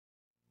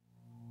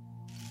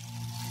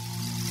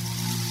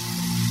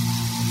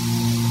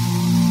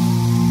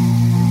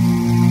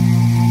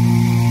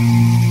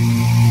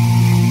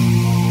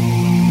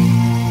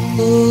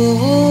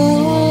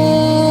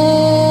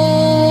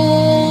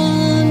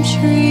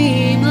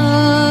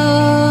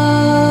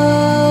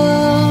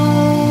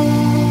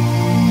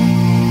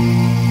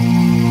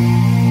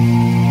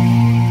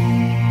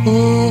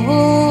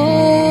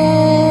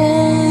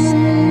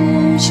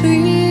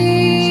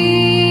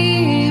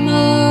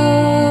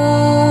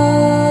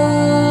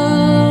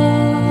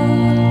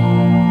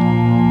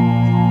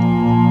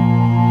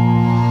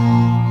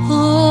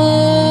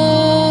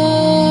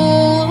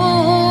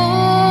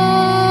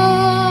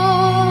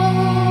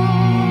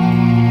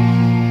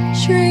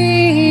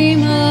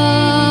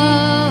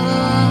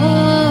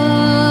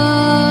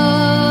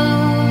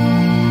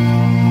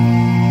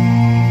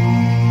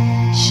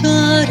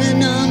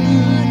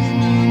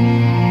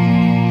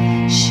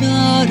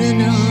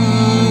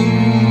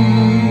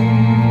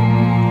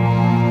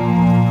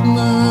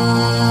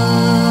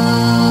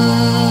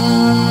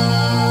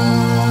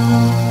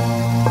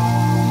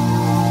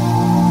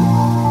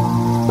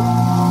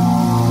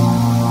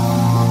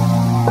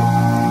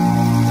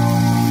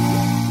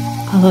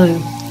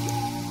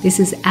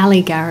This is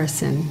Ali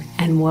Garrison,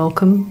 and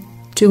welcome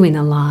to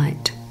Inner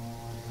Light.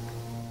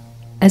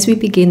 As we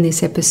begin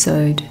this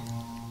episode,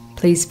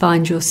 please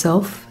find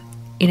yourself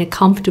in a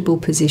comfortable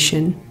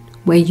position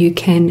where you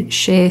can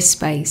share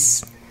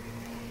space.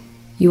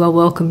 You are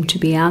welcome to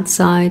be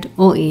outside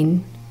or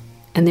in,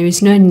 and there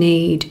is no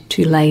need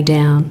to lay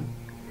down.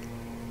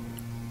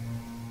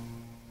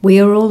 We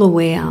are all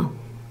aware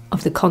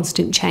of the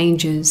constant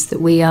changes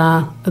that we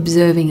are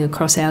observing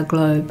across our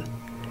globe.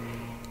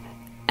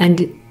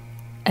 And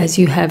as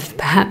you have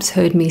perhaps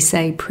heard me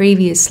say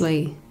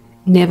previously,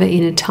 never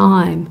in a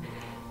time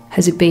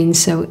has it been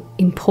so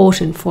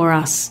important for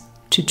us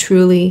to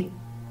truly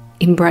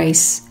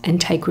embrace and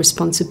take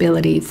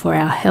responsibility for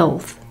our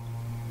health.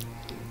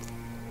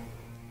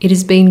 It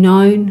has been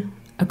known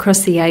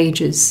across the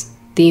ages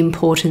the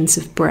importance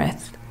of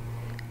breath,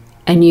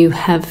 and you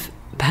have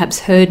perhaps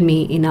heard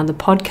me in other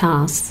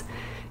podcasts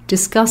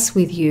discuss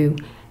with you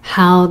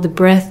how the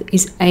breath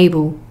is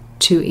able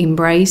to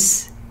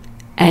embrace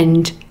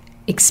and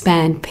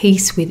expand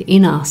peace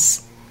within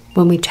us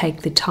when we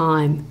take the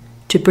time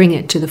to bring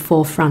it to the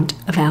forefront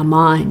of our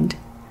mind.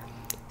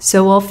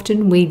 So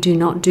often we do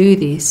not do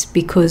this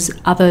because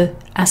other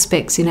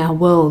aspects in our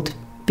world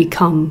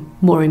become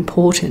more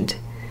important.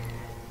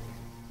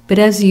 But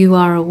as you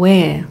are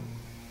aware,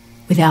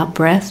 without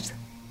breath,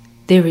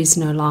 there is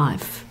no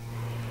life.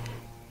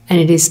 And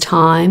it is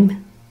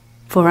time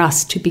for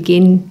us to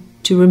begin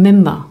to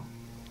remember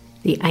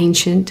the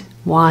ancient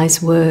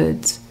wise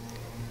words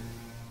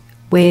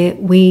where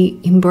we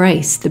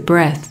embrace the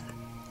breath,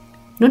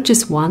 not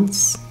just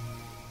once,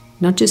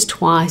 not just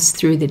twice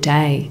through the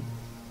day,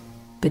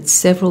 but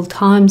several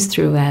times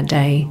through our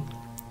day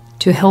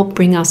to help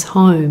bring us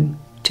home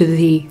to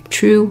the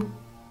true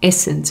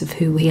essence of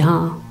who we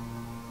are.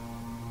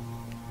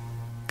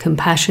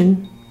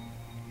 Compassion,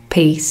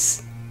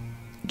 peace,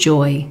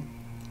 joy,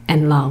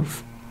 and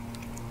love.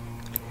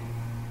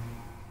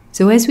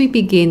 So as we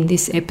begin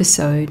this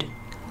episode,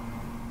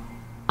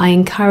 I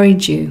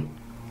encourage you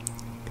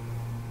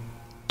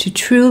to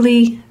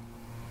truly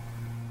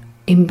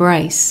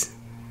embrace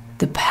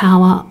the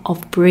power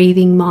of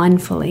breathing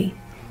mindfully,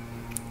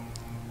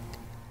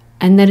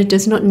 and that it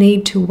does not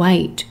need to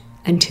wait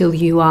until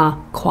you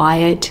are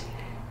quiet,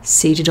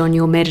 seated on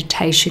your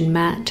meditation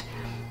mat,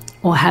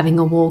 or having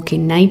a walk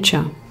in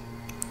nature.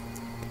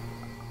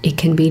 It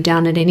can be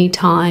done at any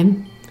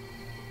time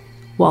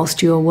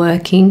whilst you are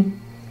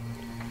working,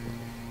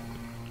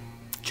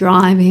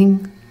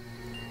 driving,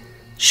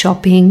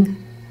 shopping,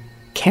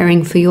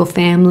 caring for your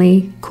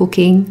family,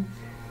 cooking,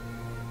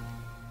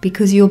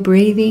 because you're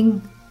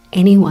breathing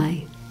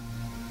anyway.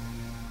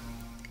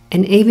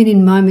 And even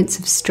in moments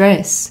of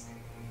stress,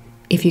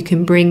 if you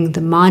can bring the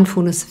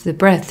mindfulness of the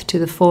breath to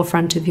the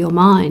forefront of your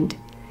mind,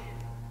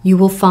 you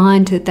will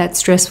find that that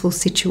stressful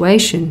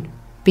situation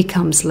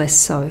becomes less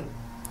so,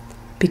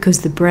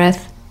 because the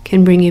breath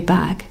can bring you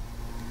back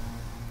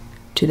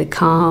to the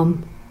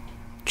calm,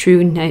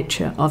 true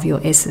nature of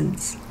your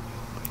essence.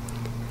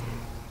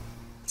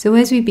 So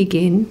as we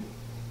begin,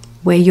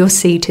 where you're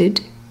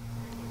seated,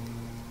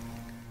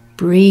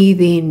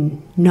 breathe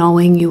in,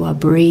 knowing you are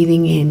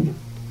breathing in.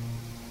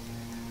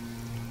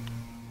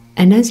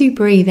 And as you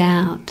breathe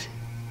out,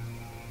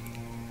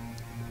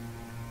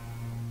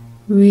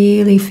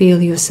 really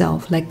feel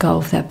yourself let go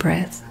of that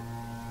breath.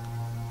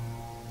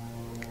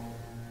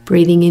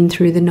 Breathing in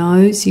through the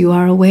nose, you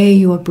are aware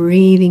you are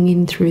breathing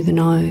in through the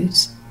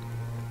nose.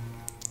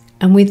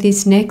 And with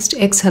this next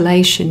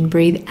exhalation,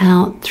 breathe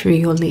out through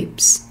your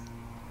lips,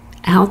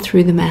 out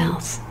through the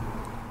mouth.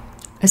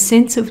 A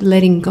sense of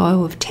letting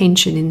go of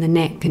tension in the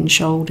neck and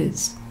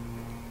shoulders.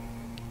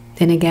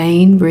 Then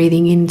again,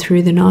 breathing in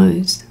through the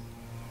nose.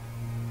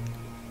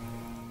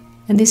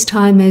 And this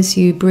time as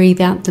you breathe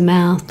out the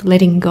mouth,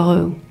 letting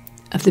go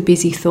of the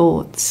busy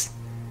thoughts,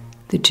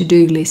 the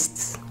to-do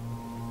lists.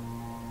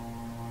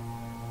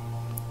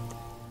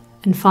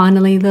 And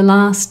finally, the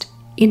last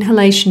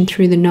inhalation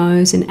through the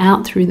nose and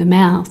out through the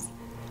mouth.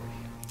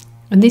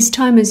 And this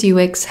time as you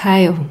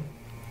exhale,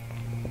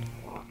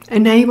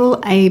 enable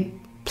a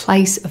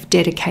place of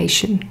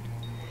dedication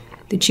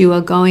that you are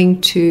going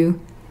to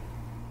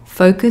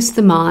focus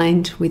the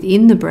mind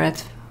within the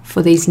breath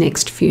for these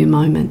next few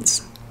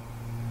moments.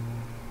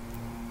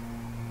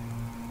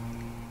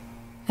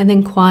 And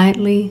then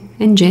quietly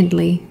and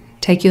gently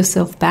take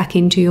yourself back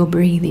into your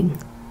breathing,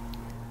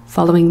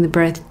 following the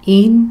breath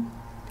in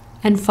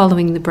and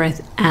following the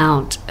breath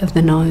out of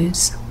the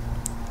nose.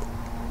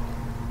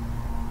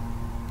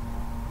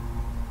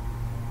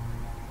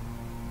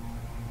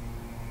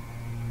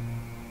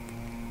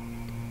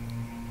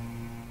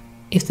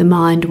 If the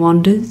mind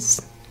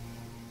wanders,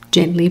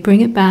 gently bring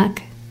it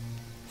back,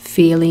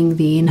 feeling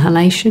the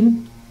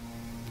inhalation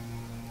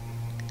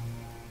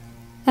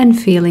and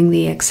feeling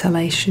the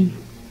exhalation.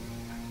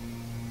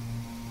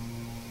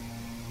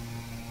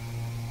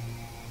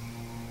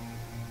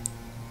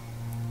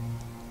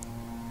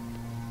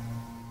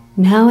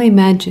 Now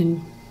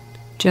imagine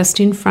just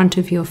in front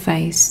of your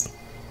face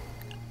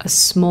a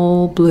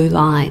small blue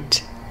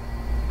light,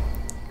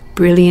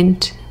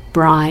 brilliant,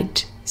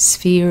 bright,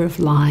 sphere of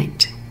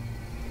light.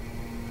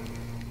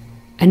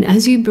 And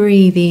as you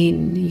breathe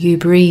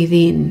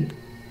in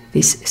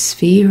this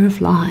sphere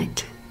of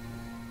light,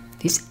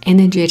 this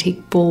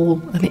energetic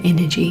ball of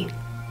energy.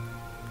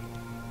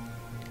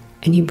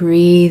 And you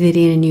breathe it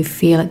in and you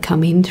feel it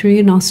come in through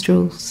your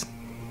nostrils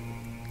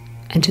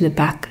and to the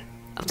back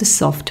of the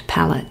soft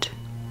palate.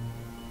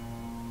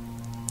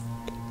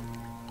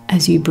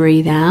 As you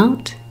breathe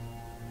out,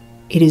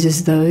 it is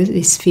as though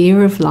this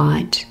sphere of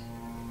light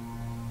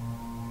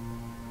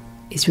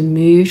is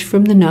removed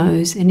from the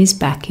nose and is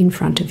back in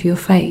front of your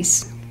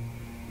face.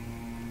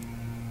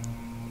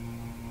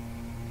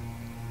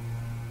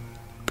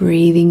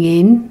 Breathing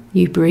in,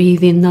 you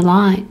breathe in the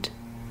light.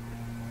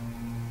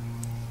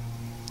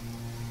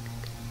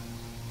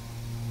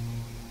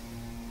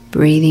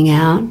 Breathing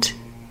out,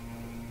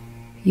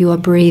 you are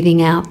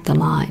breathing out the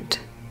light.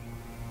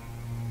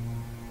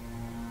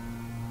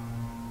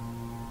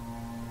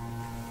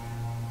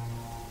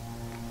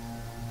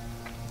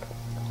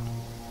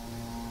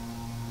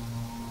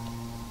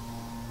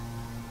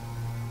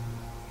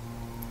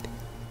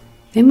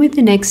 Then with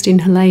the next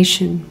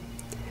inhalation,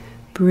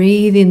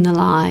 breathe in the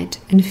light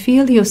and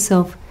feel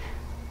yourself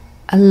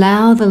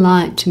allow the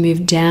light to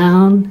move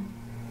down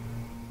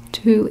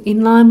to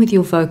in line with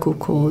your vocal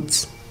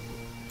cords,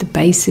 the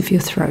base of your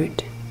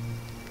throat.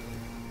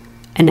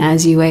 And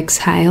as you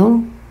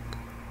exhale,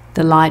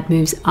 the light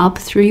moves up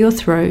through your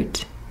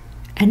throat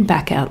and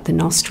back out the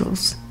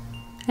nostrils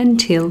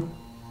until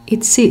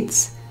it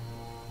sits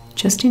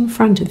just in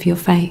front of your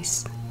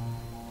face.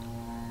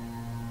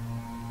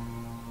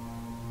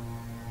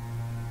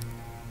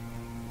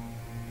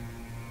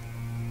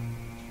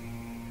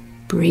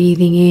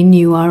 Breathing in,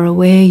 you are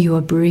aware you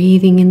are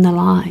breathing in the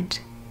light.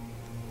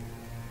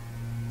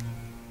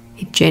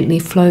 It gently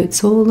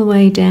floats all the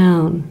way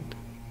down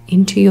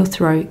into your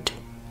throat.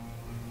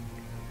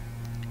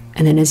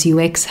 And then as you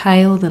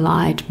exhale, the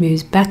light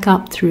moves back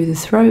up through the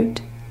throat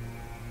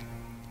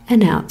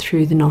and out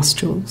through the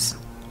nostrils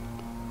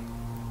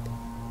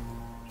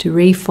to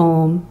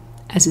reform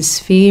as a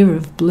sphere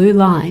of blue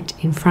light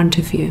in front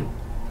of you.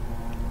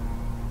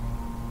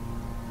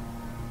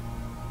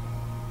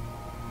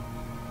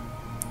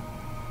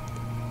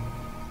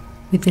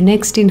 With the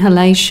next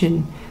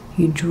inhalation,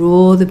 you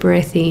draw the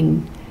breath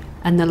in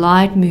and the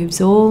light moves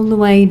all the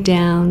way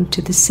down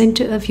to the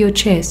center of your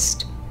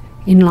chest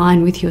in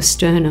line with your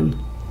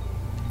sternum.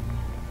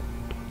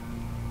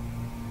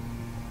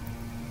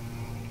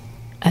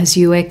 As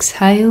you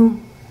exhale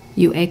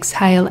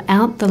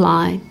out the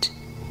light.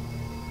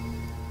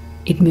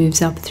 It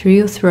moves up through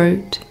your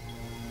throat,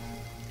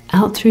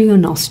 out through your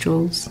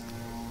nostrils,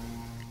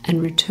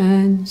 and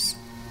returns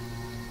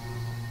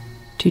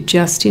to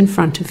just in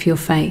front of your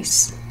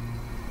face.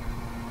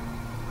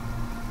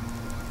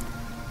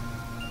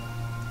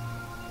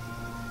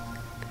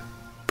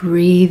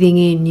 Breathing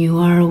in, you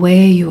are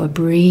aware you are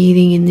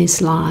breathing in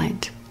this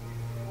light.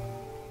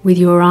 With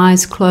your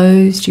eyes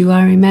closed, you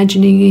are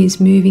imagining it is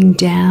moving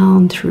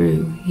down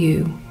through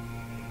you,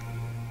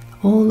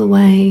 all the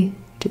way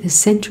to the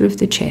center of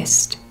the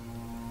chest.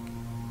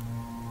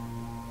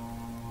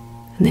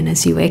 And then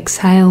as you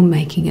exhale,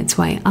 making its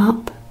way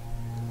up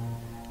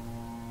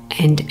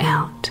and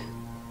out.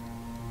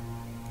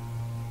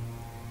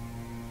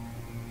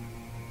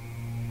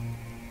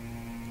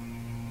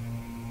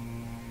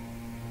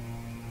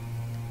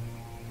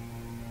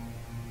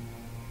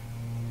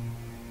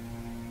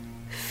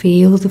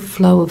 Feel the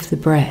flow of the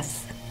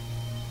breath.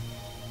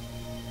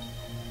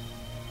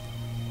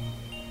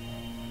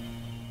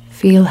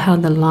 Feel how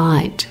the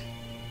light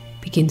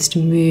begins to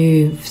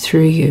move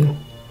through you.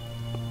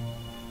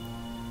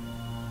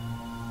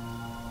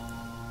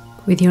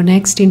 With your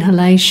next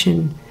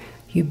inhalation,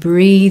 you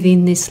breathe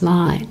in this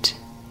light.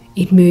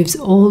 It moves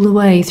all the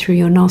way through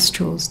your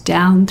nostrils,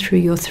 down through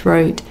your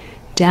throat,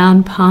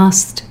 down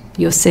past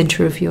your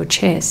center of your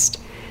chest,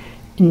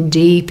 and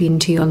deep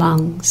into your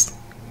lungs,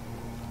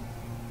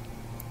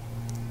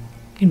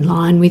 in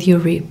line with your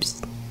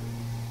ribs.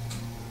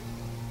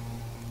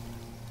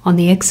 On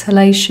the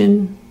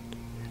exhalation,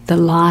 the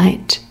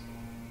light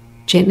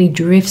gently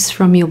drifts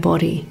from your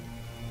body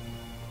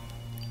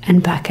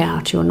and back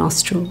out your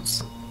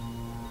nostrils.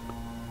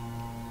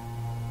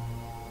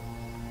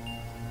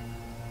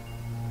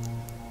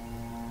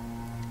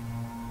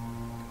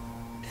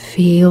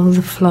 Feel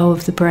the flow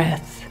of the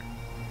breath.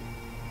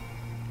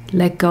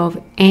 Let go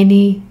of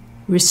any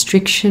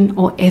restriction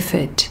or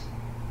effort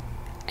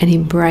and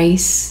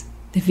embrace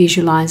the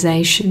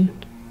visualization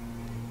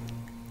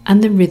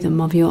and the rhythm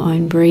of your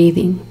own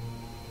breathing.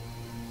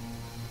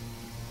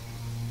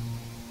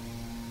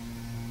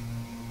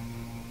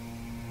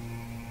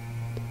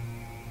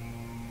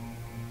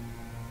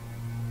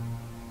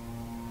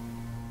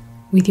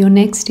 With your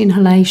next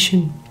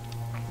inhalation,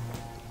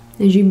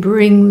 as you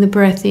bring the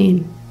breath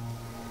in,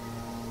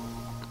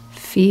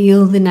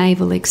 feel the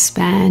navel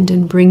expand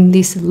and bring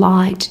this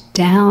light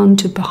down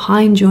to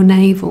behind your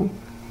navel.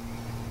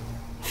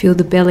 Feel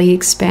the belly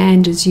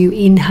expand as you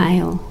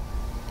inhale.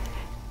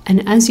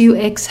 And as you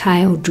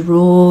exhale,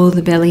 draw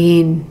the belly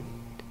in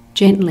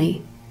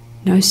gently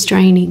no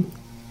straining.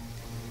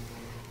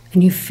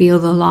 And you feel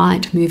the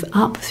light move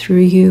up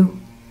through you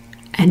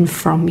and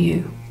from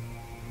you.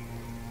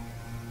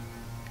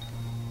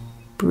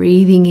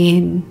 Breathing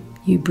in,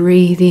 you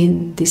breathe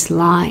in this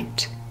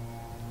light.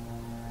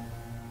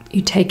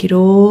 You take it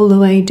all the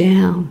way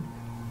down.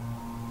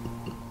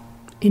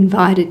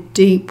 Invite it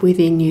deep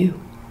within you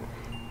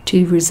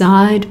to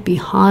reside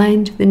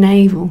behind the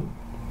navel.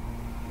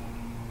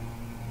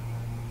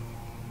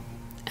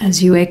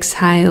 As you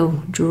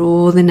exhale,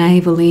 draw the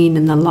navel in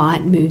and the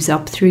light moves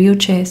up through your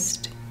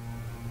chest,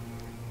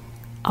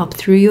 up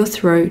through your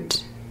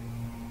throat,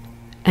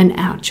 and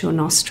out your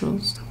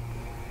nostrils.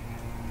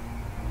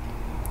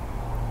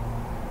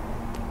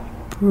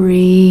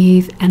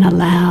 Breathe and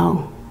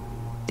allow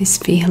this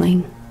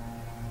feeling.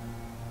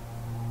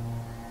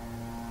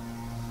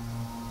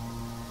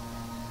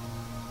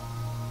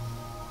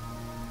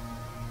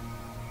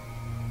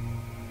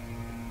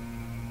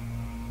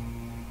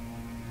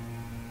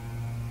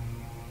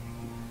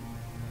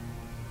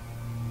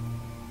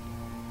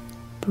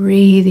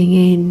 Breathing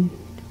in,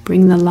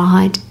 bring the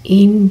light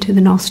into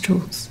the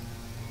nostrils.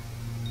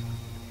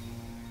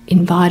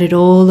 Invite it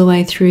all the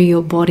way through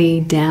your body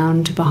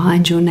down to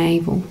behind your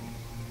navel.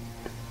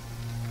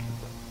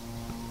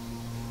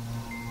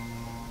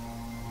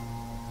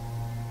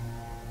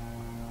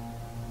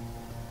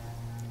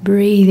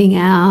 Breathing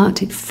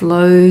out, it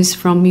flows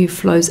from you,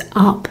 flows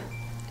up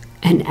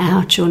and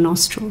out your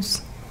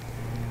nostrils,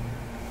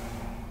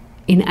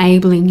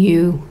 enabling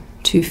you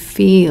to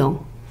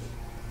feel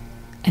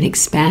an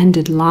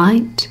expanded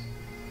light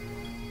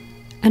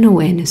and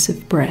awareness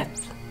of breath.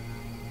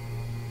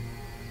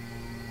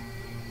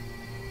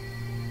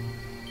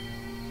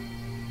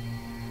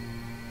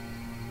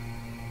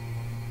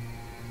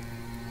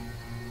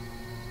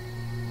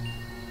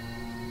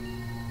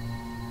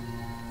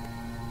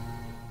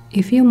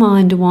 If your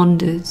mind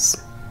wanders,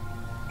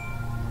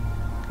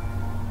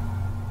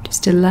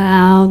 just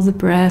allow the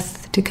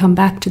breath to come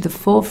back to the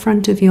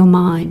forefront of your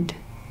mind.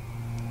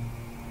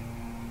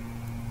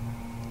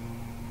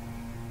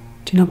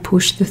 Do not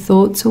push the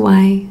thoughts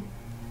away.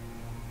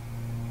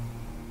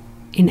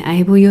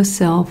 Enable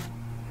yourself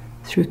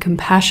through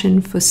compassion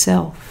for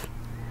self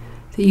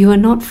that you are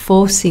not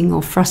forcing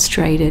or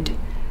frustrated,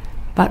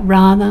 but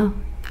rather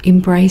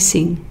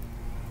embracing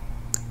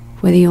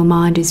whether your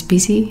mind is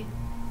busy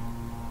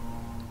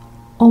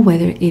or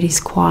whether it is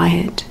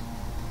quiet.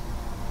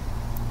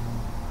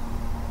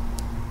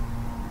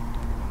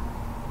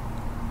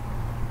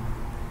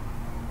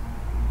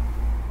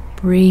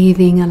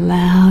 Breathing,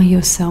 allow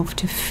yourself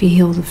to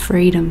feel the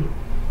freedom.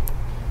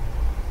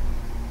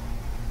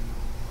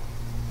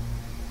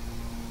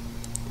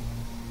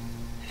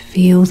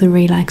 Feel the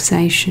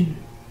relaxation.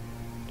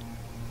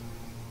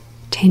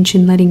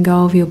 Tension letting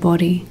go of your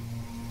body.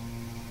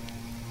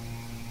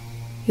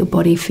 Your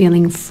body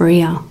feeling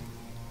freer,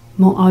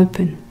 more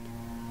open.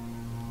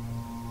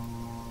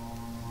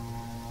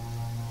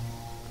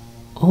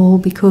 All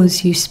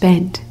because you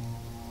spent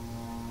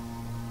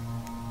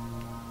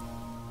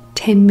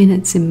 10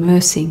 minutes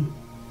immersing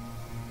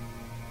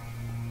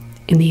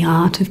in the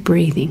art of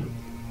breathing.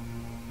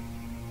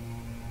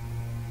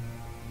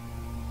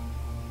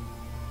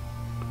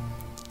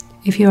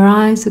 If your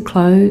eyes are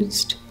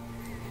closed,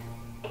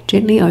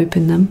 gently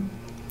open them,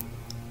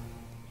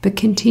 but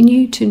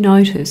continue to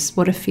notice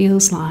what it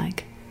feels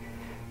like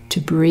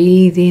to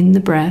breathe in the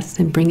breath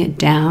and bring it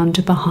down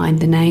to behind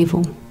the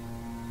navel.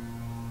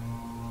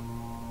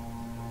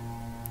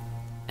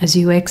 As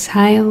you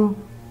exhale,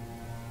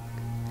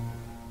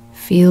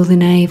 feel the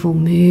navel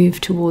move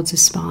towards the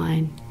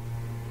spine.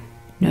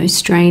 No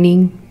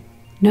straining,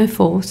 no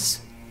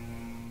force,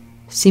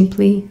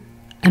 simply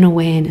an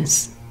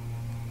awareness.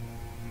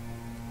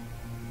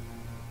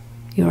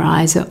 Your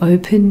eyes are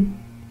open,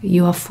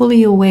 you are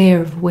fully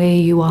aware of where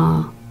you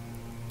are,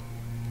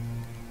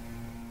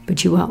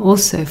 but you are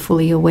also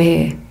fully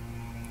aware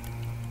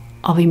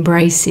of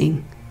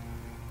embracing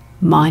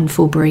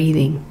mindful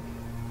breathing.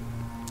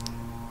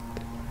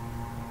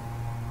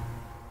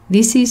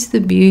 This is the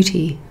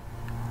beauty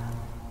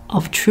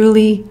of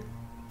truly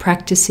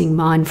practicing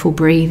mindful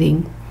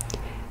breathing.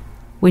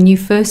 When you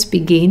first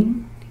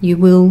begin, you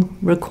will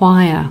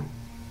require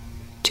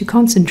to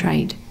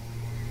concentrate,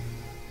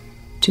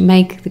 to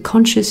make the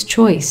conscious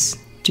choice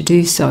to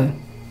do so.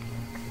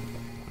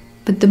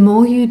 But the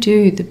more you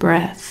do the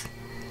breath,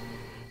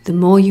 the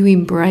more you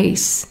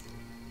embrace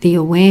the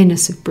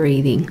awareness of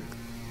breathing,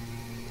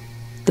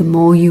 the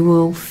more you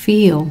will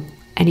feel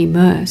and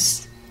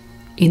immerse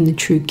in the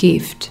true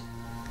gift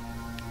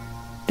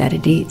that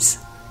it is.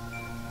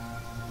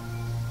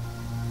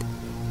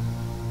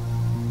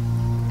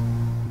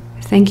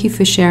 Thank you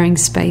for sharing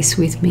space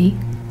with me.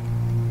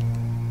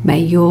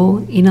 May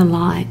your inner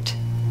light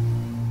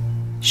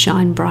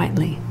shine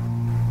brightly.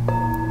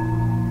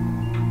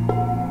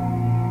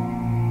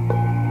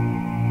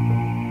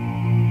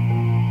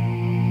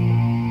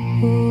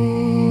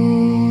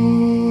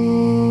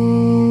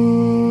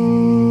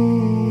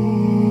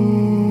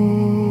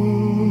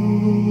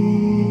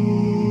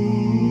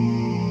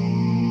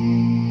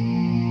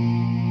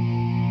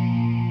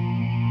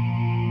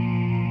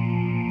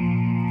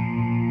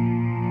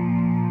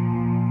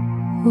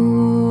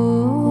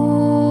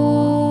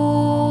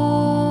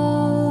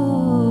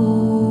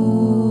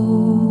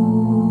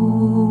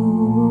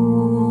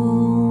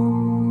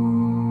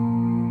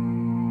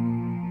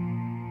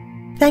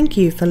 Thank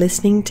you for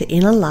listening to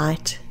Inner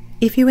Light.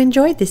 If you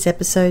enjoyed this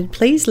episode,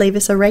 please leave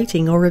us a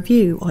rating or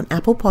review on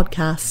Apple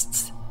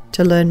Podcasts.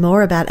 To learn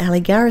more about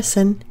Ali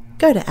Garrison,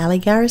 go to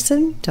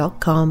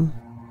aligarrison.com.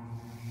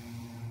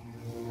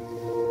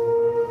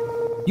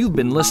 You've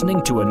been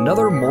listening to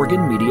another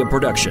Morgan Media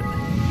production.